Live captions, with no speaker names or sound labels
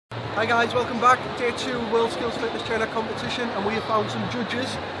Hi guys, welcome back. Day 2 WorldSkills Fitness Trainer competition, and we have found some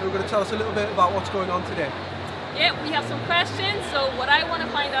judges who are going to tell us a little bit about what's going on today. Yeah, we have some questions, so what I want to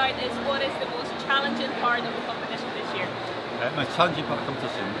find out is what is the most challenging part of the competition this year? The most challenging part of the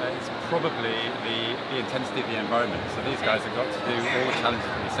competition is probably the intensity of the environment. So these guys have got to do all the challenges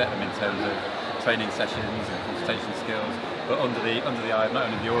that we set them in terms of training sessions and consultation skills, but under the eye of not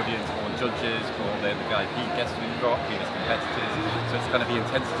only the audience, but all the judges, but all the VIP guests we've got, previous competitors. So it's kind of the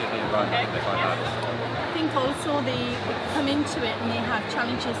intensity of the environment that they find out. I think also they come into it and they have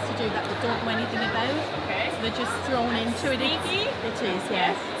challenges to do that they don't know anything about. Okay. So they're just thrown into it. Sneaky? It is,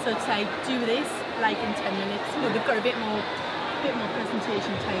 yes. So it's like, do this like in 10 minutes. Well, they've got a bit more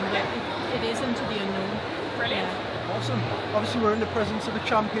presentation time, but it is into the unknown. Brilliant. Yeah. Awesome. Obviously we're in the presence of a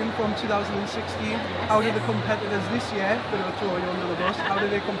champion from 2016. How did the competitors this year, going to throw you under the bus, how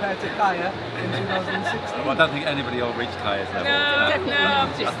did they compare to Kaya in 2016? Well, I don't think anybody will reach Kaya's level. No,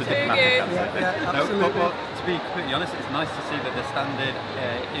 just too good. Yeah, absolutely. Well, to be completely honest, it's nice to see that the standard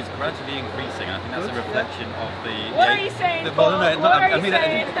is gradually increasing, and I think that's a reflection of the... What are you saying, Paul?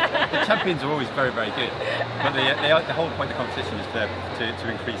 The champions are always very, very good, but the whole point of the competition is to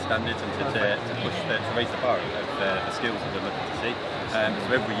increase standards and to push to raise the bar of the skills that we're looking to see.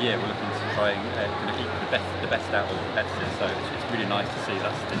 So every year we're looking to try and kind of keep the best out of the competitors. So it's really nice to see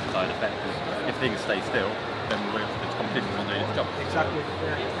that's the desired effect. Because if things stay still, then the competition will do its job. Exactly.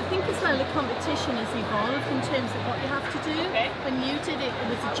 I think as well the competition has evolved in terms of what you have to do. Okay. When you did it, it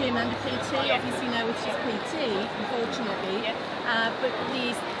was a gym and a PT. Yeah. Obviously now it's just PT, unfortunately. Yeah. But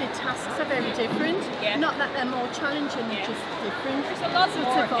the tasks are very different. Yeah. Not that they're more challenging, they're just different. There's a lot So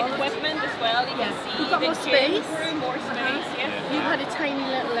more it's evolved. equipment as well. You can see You've got the more gym space. room, more space. You had a tiny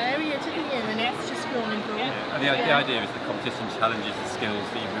little area, didn't you? And it's just grown and grown. And the idea is the competition challenges the skills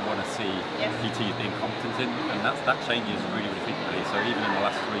that we want to see PTs being competent in, and that changes really, really frequently. So even in the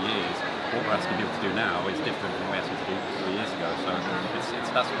last 3 years, what we're asking people to do now is different from what we asked them to do 3 years ago. So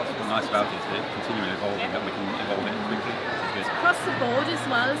that's what's nice about it, is that it's continually evolving, that we can evolve it quickly, which is good. Across the board as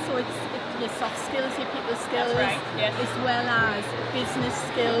well, so it's your soft skills, your people skills, as well as business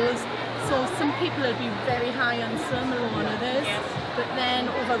skills. So some people will be very high on some, low on others, but then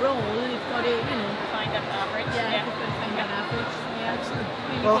overall you've got to, Find that average. you've got to find that average. Yeah.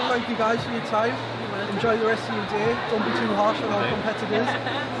 Really Well, good. thank you guys for your time. Enjoy the rest of your day. Don't be too harsh on our competitors.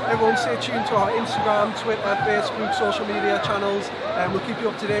 Everyone stay tuned to our Instagram, Twitter, Facebook, social media channels, and we'll keep you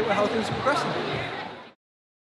up to date with how things are progressing.